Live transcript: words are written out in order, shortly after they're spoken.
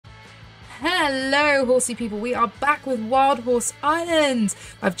Hello, horsey people. We are back with Wild Horse Island.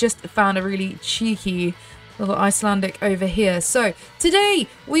 I've just found a really cheeky little Icelandic over here. So today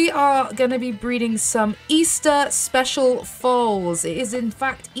we are going to be breeding some Easter special foals. It is in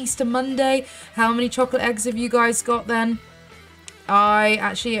fact Easter Monday. How many chocolate eggs have you guys got then? I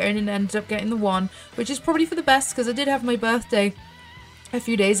actually only ended up getting the one, which is probably for the best because I did have my birthday a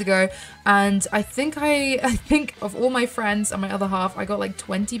few days ago, and I think of all my friends and my other half, I got like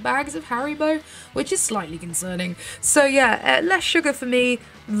 20 bags of Haribo, which is slightly concerning. So yeah, less sugar for me,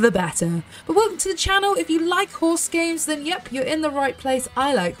 the better. But welcome to the channel. If you like horse games, then yep, you're in the right place.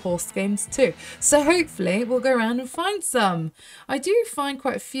 I like horse games too. So hopefully we'll go around and find some. I do find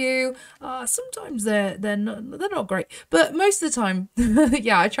quite a few. Sometimes they're not great, but most of the time,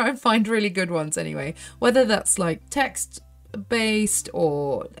 yeah, I try and find really good ones anyway. Whether that's like text based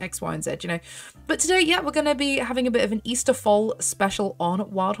or X, Y, and Z, you know. But today, yeah, we're going to be having a bit of an Easter fall special on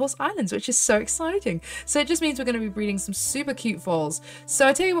Wild Horse Islands, which is so exciting. So it just means we're going to be breeding some super cute foals. So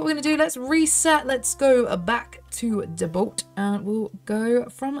I tell you what we're going to do. Let's reset. Let's go back to the boat and we'll go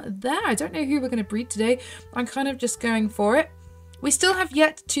from there. I don't know who we're going to breed today. I'm kind of just going for it. We still have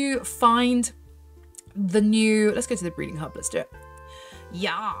yet to find the new... Let's go to the breeding hub. Let's do it.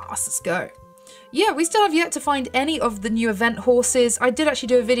 Yes, let's go. Yeah, we still have yet to find any of the new event horses. I did actually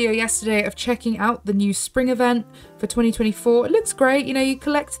do a video yesterday of checking out the new spring event for 2024. It looks great. You know, you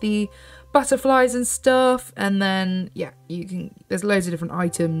collect the butterflies and stuff, and then, yeah, you can, there's loads of different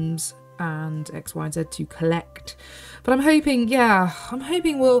items and X, Y, and Z to collect. But I'm hoping, yeah, I'm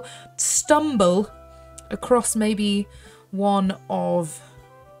hoping we'll stumble across maybe one of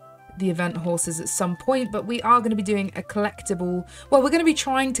the event horses at some point, but we are going to be doing a collectible, well, we're going to be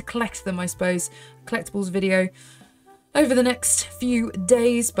trying to collect them, I suppose, collectibles video over the next few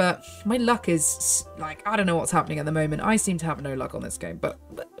days, but my luck is like, I don't know what's happening at the moment. I seem to have no luck on this game, but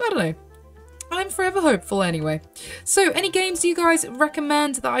I don't know. I'm forever hopeful anyway. So any games you guys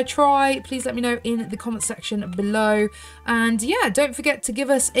recommend that I try, please let me know in the comment section below. And yeah, don't forget to give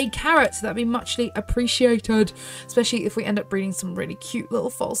us a carrot. That'd be muchly appreciated, especially if we end up breeding some really cute little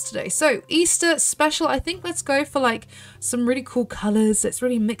foals today. So Easter special, I think let's go for like some really cool colors. Let's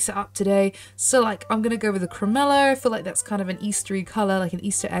really mix it up today. So like I'm gonna go with the cremello. I feel like that's kind of an Eastery color, like an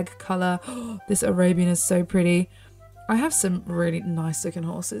Easter egg color. This Arabian is so pretty. I have some really nice looking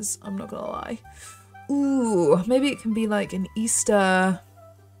horses, I'm not gonna lie. Ooh, maybe it can be like an Easter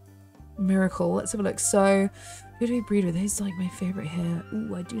miracle. Let's have a look. So, who do we breed with? Who's like my favorite here?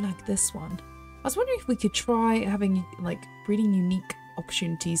 Ooh, I do like this one. I was wondering if we could try having like breeding unique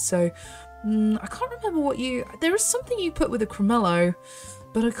opportunities. So, I can't remember what you... There is something you put with a cremello,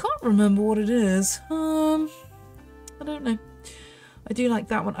 but I can't remember what it is. I don't know. I do like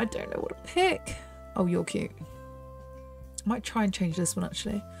that one. I don't know what to pick. Oh, you're cute. I might try and change this one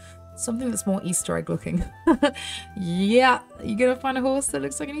actually. Something that's more Easter egg looking. Yeah, you gonna find a horse that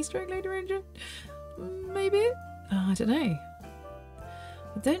looks like an Easter egg, Lady Ranger? Maybe? Oh, I don't know.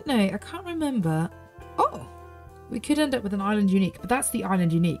 I don't know. I can't remember. Oh, we could end up with an island unique, but that's the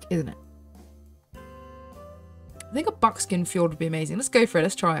island unique, isn't it? I think a buckskin fjord would be amazing. Let's go for it.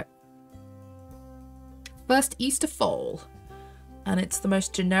 Let's try it. First Easter foal. And it's the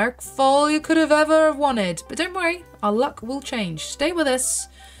most generic foal you could have ever wanted. But don't worry, our luck will change. Stay with us.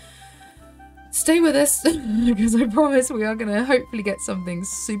 Stay with us, because I promise we are going to hopefully get something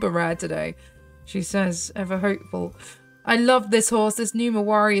super rare today. She says, ever hopeful. I love this horse. This new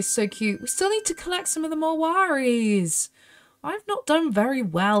Mawari is so cute. We still need to collect some of the Mawaris. I've not done very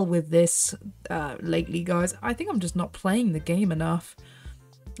well with this lately, guys. I think I'm just not playing the game enough.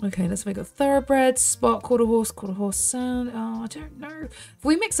 Okay, let's make a thoroughbred, spot, quarter horse sound. Oh, I don't know. If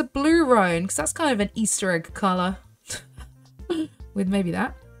we mix a blue roan, because that's kind of an Easter egg colour, with maybe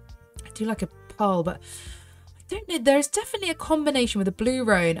that. I do like a pearl, but I don't know. There's definitely a combination with a blue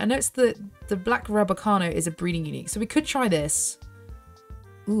roan. I know it's the black Rabacano is a breeding unique, so we could try this.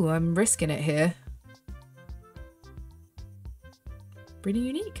 Ooh, I'm risking it here. Breeding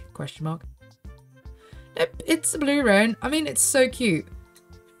unique? Question mark. Nope, it's a blue roan. I mean, it's so cute.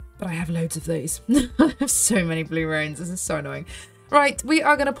 But I have loads of those. I have so many blue roans. This is so annoying. Right, we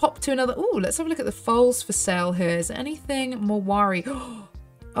are going to pop to another... Oh, let's have a look at the foals for sale here. Is there anything Mawari? Oh,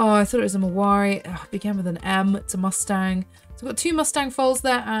 I thought it was a Mawari. Oh, it began with an M. It's a Mustang. So we've got two Mustang foals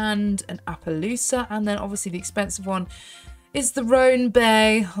there and an Appaloosa. And then obviously the expensive one is the Roan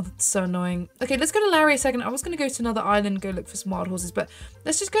Bay. Oh, that's so annoying. Okay, let's go to Larry a second. I was going to go to another island, go look for some wild horses. But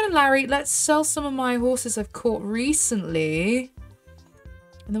let's just go to Larry. Let's sell some of my horses I've caught recently.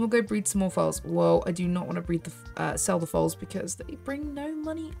 And then we'll go breed some more foals. Whoa, I do not want to breed the sell the foals because they bring no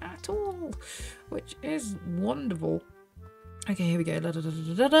money at all, which is wonderful. Okay, here we go. Da, da, da,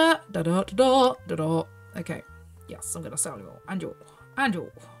 da, da, da, da, da, da, da. Okay. Yes, I'm going to sell you all. And you. And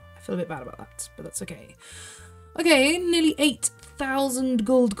you. I feel a bit bad about that, but that's okay. Okay, nearly 8,000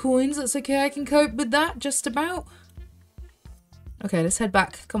 gold coins. That's okay. I can cope with that, just about. Okay, let's head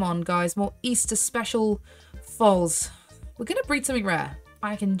back. Come on, guys. More Easter special foals. We're going to breed something rare.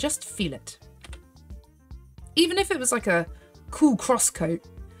 I can just feel it. Even if it was like a cool cross coat,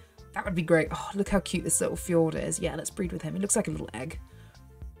 that would be great. Oh, look how cute this little fjord is. Yeah, let's breed with him. He looks like a little egg.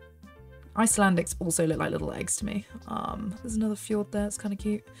 Icelandics also look like little eggs to me. There's another fjord there. It's kind of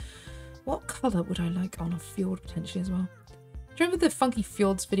cute. What colour would I like on a fjord potentially as well? Do you remember the Funky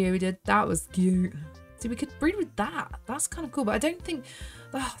Fjords video we did? That was cute. See, we could breed with that. That's kind of cool, but I don't think...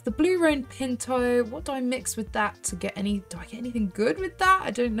 the Blue Roan Pinto, what do I mix with that to get any... Do I get anything good with that?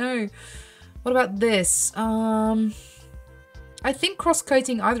 I don't know. What about this? I think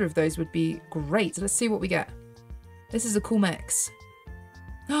cross-coating either of those would be great. Let's see what we get. This is a cool mix.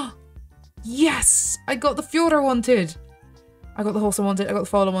 Oh, yes! I got the fjord I wanted. I got the horse I wanted. I got the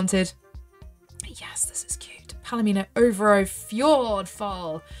foal I wanted. Yes, this is cute. Palomino Overo Fjord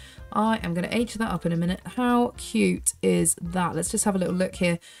foal. I am going to age that up in a minute. How cute is that? Let's just have a little look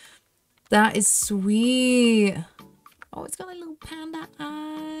here. That is sweet. Oh, it's got like little panda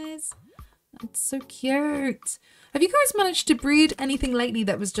eyes. That's so cute. Have you guys managed to breed anything lately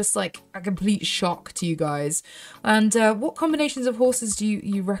that was just like a complete shock to you guys? And what combinations of horses do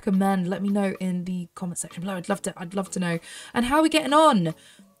you recommend? Let me know in the comment section below. I'd love to know. And how are we getting on?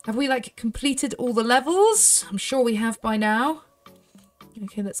 Have we like completed all the levels? I'm sure we have by now.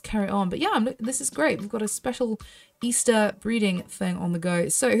 Okay, let's carry on. But yeah, this is great. We've got a special Easter breeding thing on the go.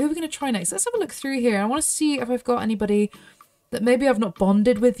 So who are we going to try next? Let's have a look through here. I want to see if I've got anybody that maybe I've not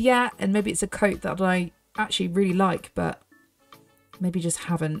bonded with yet. And maybe it's a coat that I actually really like, but maybe just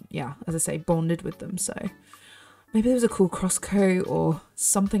haven't, yeah, as I say, bonded with them. So maybe there's a cool cross coat or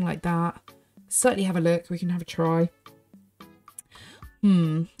something like that. Certainly have a look. We can have a try.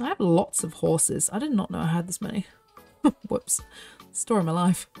 I have lots of horses. I did not know I had this many. Whoops. Story of my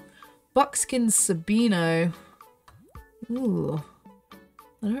life. Buckskin Sabino. Ooh.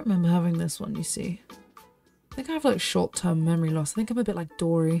 I don't remember having this one, you see. I think I have like short-term memory loss. I think I'm a bit like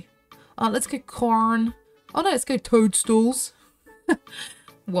Dory. Let's go corn. Oh no, let's go toadstools.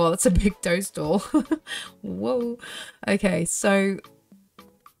 Whoa, that's a big toadstool. Whoa. Okay, so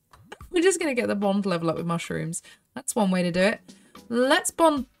we're just going to get the bond level up with mushrooms. That's one way to do it. Let's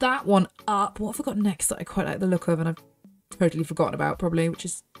bond that one up. What have I got next that I quite like the look of and I've totally forgotten about probably, which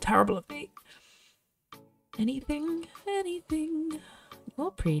is terrible of me. Anything? Anything?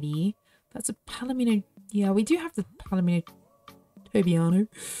 Not pretty. That's a Palomino. Yeah, we do have the Palomino Tobiano.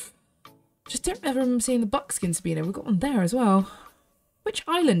 Just don't ever remember seeing the Buckskin Sabino. We've got one there as well. Which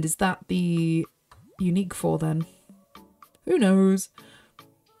island is that the unique for then? Who knows?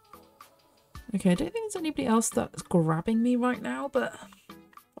 Okay, I don't think there's anybody else that's grabbing me right now, but what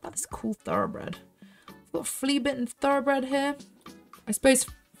about this cool thoroughbred? We've got flea-bitten thoroughbred here. I suppose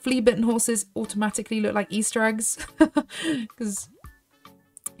flea-bitten horses automatically look like Easter eggs. Because,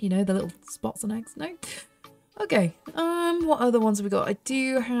 you know, the little spots on eggs. No? Okay. What other ones have we got? I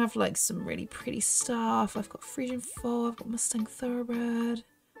do have, like, some really pretty stuff. I've got Frisian Foal. I've got Mustang thoroughbred.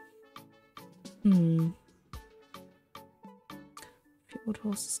 Fjord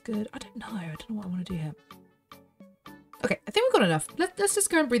horse is good. I don't know. I don't know what I want to do here. Okay, I think we've got enough. Let's just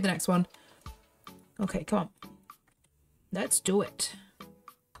go and breed the next one. Okay, come on. Let's do it.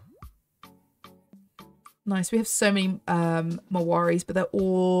 Nice. We have so many Mawaris, but they're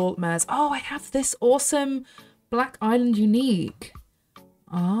all mares. Oh, I have this awesome Black Island Unique.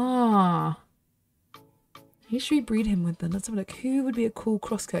 Ah. Who should we breed him with then? Let's have a look. Who would be a cool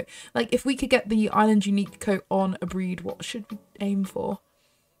cross coat? Like, if we could get the Island Unique coat on a breed, what should we aim for?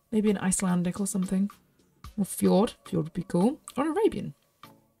 Maybe an Icelandic or something. Or Fjord. Fjord would be cool. Or an Arabian.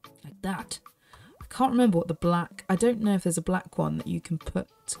 Like that. I can't remember what the black... I don't know if there's a black one that you can put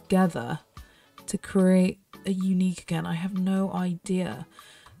together to create a unique again. I have no idea.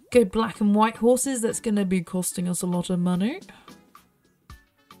 Go black and white horses. That's going to be costing us a lot of money.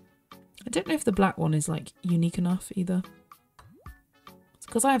 I don't know if the black one is like unique enough either. It's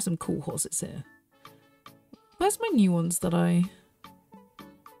because I have some cool horses here. Where's my new ones that I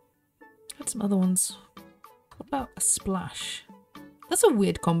had some other ones? What about a splash? That's a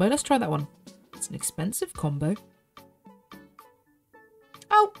weird combo. Let's try that one. It's an expensive combo.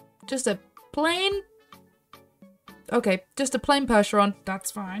 Oh, just a plain. Okay, just a plain Percheron. That's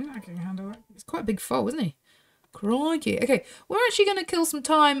fine. I can handle it. He's quite a big foal, isn't he? Crikey. Okay, we're actually going to kill some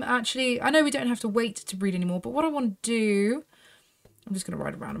time, actually. I know we don't have to wait to breed anymore, but what I want to do... I'm just going to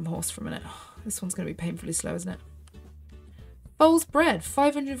ride a random horse for a minute. This one's going to be painfully slow, isn't it? Foals bred,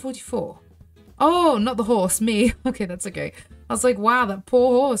 544. Oh, not the horse, me. Okay, that's okay. I was like, wow, that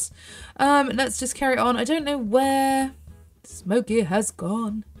poor horse. Let's just carry on. I don't know where Smokey has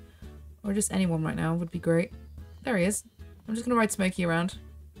gone. Or just anyone right now would be great. There he is. I'm just going to ride Smokey around.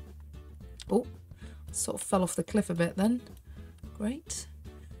 Oh, sort of fell off the cliff a bit then. Great.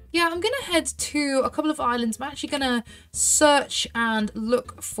 Yeah, I'm going to head to a couple of islands. I'm actually going to search and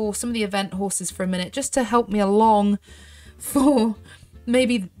look for some of the event horses for a minute, just to help me along for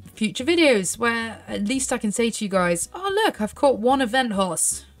maybe future videos where at least I can say to you guys, oh look, I've caught one event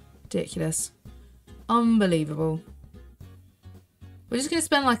horse. Ridiculous. Unbelievable. We're just going to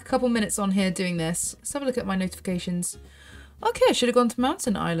spend like a couple minutes on here doing this. Let's have a look at my notifications. Okay, I should have gone to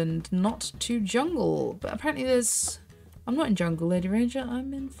Mountain Island, not to Jungle. But apparently there's... I'm not in Jungle, Lady Ranger.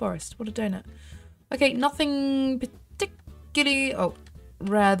 I'm in Forest. What a donut. Okay, nothing particularly... Oh,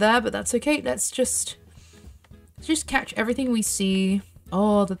 rare there, but that's okay. Let's just catch everything we see.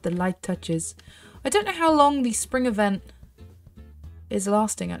 Oh, that the light touches. I don't know how long the spring event is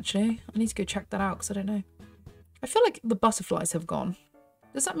lasting, actually. I need to go check that out, because I don't know. I feel like the butterflies have gone.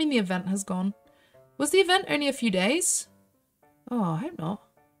 Does that mean the event has gone? Was the event only a few days? Oh, I hope not.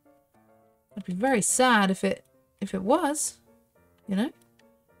 I'd be very sad if it was, you know?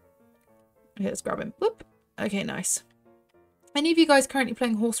 Okay, let's grab him. Whoop. Okay, nice. Any of you guys currently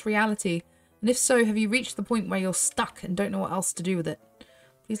playing Horse Reality? And if so, have you reached the point where you're stuck and don't know what else to do with it?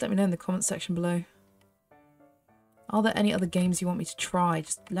 Please let me know in the comments section below. Are there any other games you want me to try?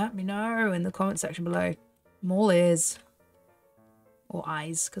 Just let me know in the comments section below. I'm all ears. Or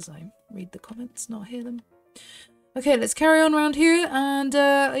eyes, because I read the comments, not hear them. Okay, let's carry on around here. And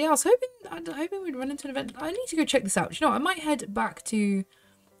yeah, I was hoping we'd run into an event. I need to go check this out. You know what? I might head back to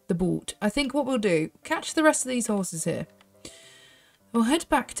the boat. I think what we'll do, catch the rest of these horses here. We'll head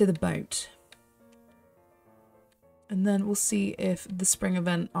back to the boat. And then we'll see if the spring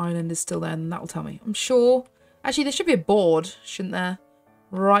event island is still there, and that will tell me. I'm sure. Actually, there should be a board, shouldn't there?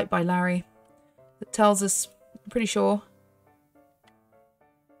 Right by Larry. That tells us, I'm pretty sure.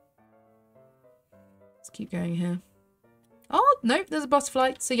 Let's keep going here. Oh, nope, there's a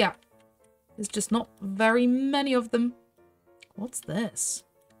butterfly. So yeah, there's just not very many of them. What's this?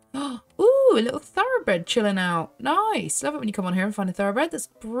 Ooh, a little thoroughbred chilling out. Nice. Love it when you come on here and find a thoroughbred. That's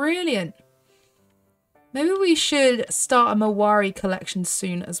brilliant. Maybe we should start a Mawari collection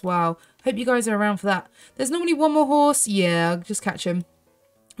soon as well. Hope you guys are around for that. There's normally one more horse. Yeah, I'll just catch him.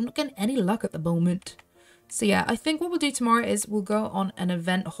 I'm not getting any luck at the moment. So yeah, I think what we'll do tomorrow is we'll go on an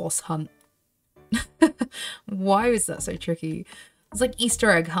event horse hunt. Why is that so tricky? It's like Easter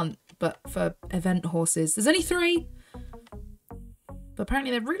egg hunt, but for event horses. There's only 3. But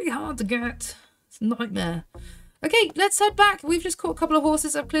apparently they're really hard to get. It's a nightmare. Okay, let's head back. We've just caught a couple of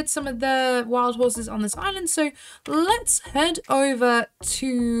horses. I've cleared some of the wild horses on this island. So let's head over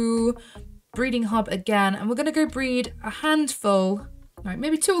to Breeding Hub again. And we're going to go breed a handful. All right,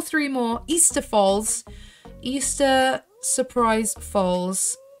 maybe 2 or 3 more Easter foals. Easter surprise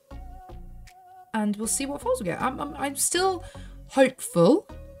foals. And we'll see what foals we get. I'm still hopeful.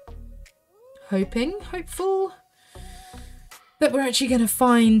 Hopeful. That we're actually going to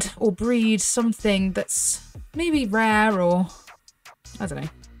find or breed something that's maybe rare or, I don't know,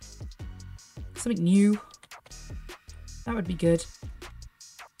 something new. That would be good.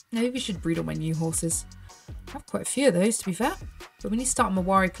 Maybe we should breed all my new horses. I have quite a few of those, to be fair. But we need to start a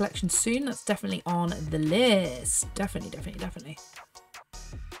Mawari collection soon. That's definitely on the list. Definitely.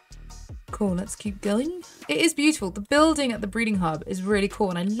 Cool, let's keep going. It is beautiful. The building at the breeding hub is really cool,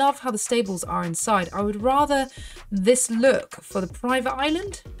 and I love how the stables are inside. I would rather this look for the private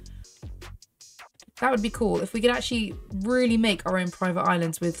island. That would be cool if we could actually really make our own private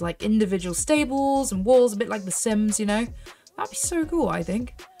islands with like individual stables and walls, a bit like The Sims, you know? That'd be so cool, I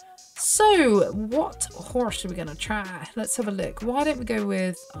think. So, what horse are we gonna try? Let's have a look. Why don't we go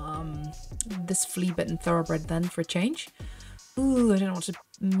with this flea-bitten thoroughbred then for a change? Ooh, I don't know what to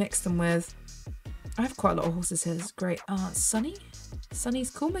mix them with. I have quite a lot of horses here. This is great. Sunny? Sunny's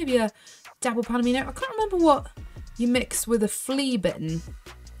cool. Maybe a Dapple Palomino. I can't remember what you mix with a flea-bitten.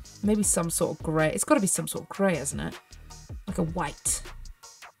 Maybe some sort of grey. It's got to be some sort of grey, isn't it? Like a white.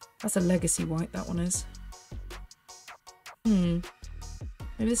 That's a legacy white, that one is. Maybe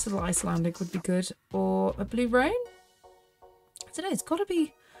this little Icelandic would be good. Or a blue rain? I don't know. It's got to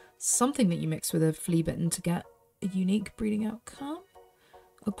be something that you mix with a flea-bitten to get a unique breeding outcome.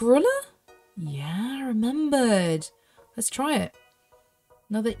 A Grulla? Yeah, I remembered. Let's try it.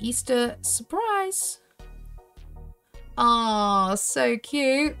 Another Easter surprise. Oh, so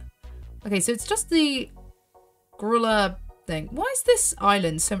cute. Okay, so it's just the Grulla thing. Why is this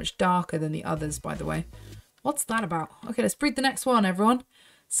island so much darker than the others, by the way? What's that about? Okay, let's breed the next one, everyone.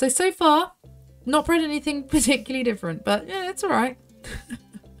 So far, not bred anything particularly different, but yeah, it's alright.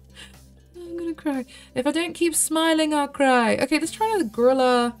 I'm gonna cry. If I don't keep smiling, I'll cry. Okay, let's try another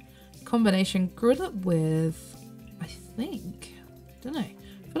gorilla combination. Gorilla with, I think, I don't know.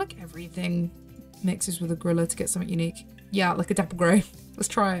 I feel like everything mixes with a gorilla to get something unique. Yeah, like a dapple grey. Let's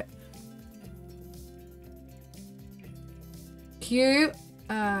try it. Cute.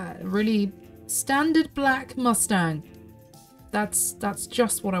 Really standard black Mustang. That's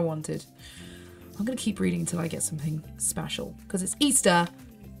just what I wanted. I'm gonna keep reading until I get something special because it's Easter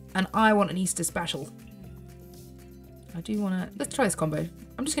and I want an Easter special. I do want to. Let's try this combo.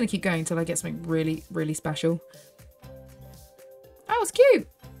 I'm just gonna keep going until I get something really, really special. Oh, it's cute,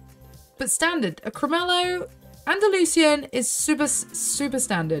 but standard. A Cremello and a Lucian is super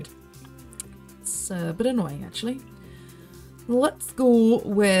standard. It's a bit annoying actually. Let's go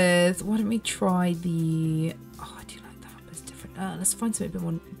with. Why don't we try the? Oh, I do like that, but it's different. Let's find something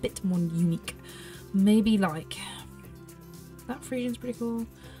a bit more unique. Maybe like that Frisian's pretty cool.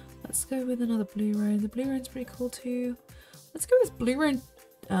 Let's go with another blue roan. The blue roan's pretty cool too. Let's go with blue roan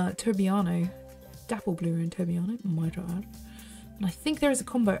Tobiano. Dapple blue roan Tobiano, might I add. And I think there is a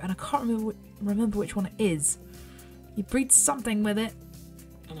combo, and I can't remember which one it is. You breed something with it,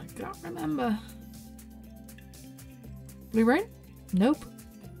 and I can't remember. Blue roan? Nope.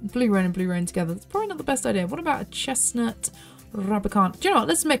 Blue roan and blue roan together. That's probably not the best idea. What about a chestnut Rabican? Do you know what?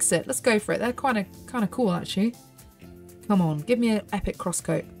 Let's mix it. Let's go for it. They're kind of cool actually. Come on, give me an epic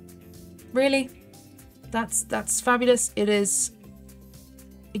crosscoat. Really? That's fabulous. It is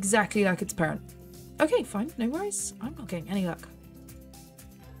exactly like its parent. Okay, fine. No worries. I'm not getting any luck.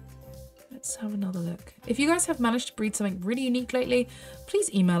 Let's have another look. If you guys have managed to breed something really unique lately,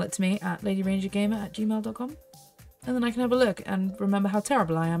 please email it to me at LadyRangerGamer@gmail.com. And then I can have a look and remember how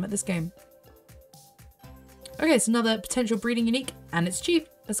terrible I am at this game. Okay, it's another potential breeding unique, and it's cheap.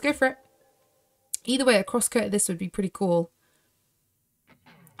 Let's go for it. Either way, a crosscoat of this would be pretty cool.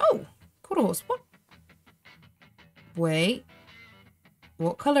 Oh, quarter horse. What? Wait.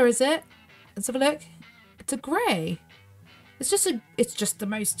 What colour is it? Let's have a look. It's a grey. It's just the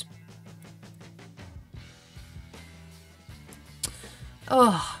most.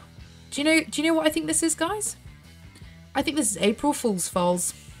 Oh, do you know what I think this is, guys? I think this is April Fool's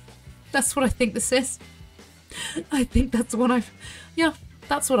Foals. That's what I think this is. I think that's what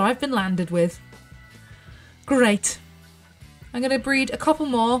that's what I've been landed with. Great. I'm going to breed a couple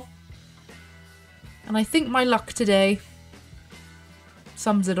more. And I think my luck today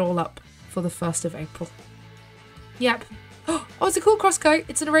sums it all up for the 1st of April. Yep. Oh, it's a cool crosscoat.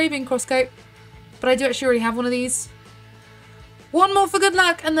 It's an Arabian crosscoat. But I do actually already have one of these. One more for good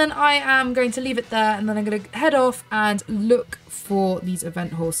luck, and then I am going to leave it there, and then I'm going to head off and look for these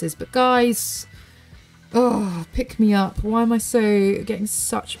event horses. But guys, oh, pick me up. Why am I getting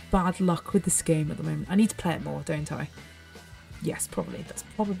such bad luck with this game at the moment? I need to play it more, don't I? Yes, probably. That's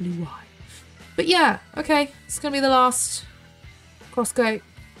probably why. But yeah, okay. It's going to be the last crosscoat.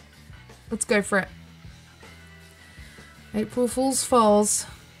 Let's go for it. April Fool's Falls.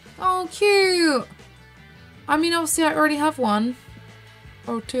 Oh, cute. I mean, obviously I already have one.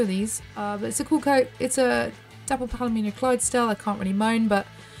 Or two of these. But it's a cool coat. It's a Dapple Palomino Clydesdale. I can't really moan, but...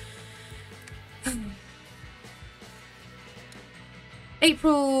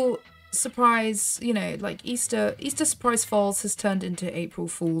 April surprise, you know, like Easter surprise falls has turned into April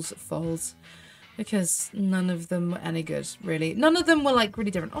Fool's Falls. Because none of them were any good, really. None of them were, like, really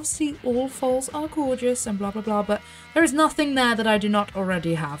different. Obviously, all falls are gorgeous and blah, blah, blah. But there is nothing there that I do not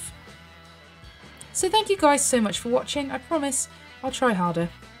already have. So thank you guys so much for watching. I promise I'll try harder.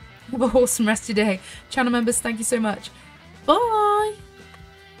 Have a awesome rest of your day. Channel members, thank you so much. Bye!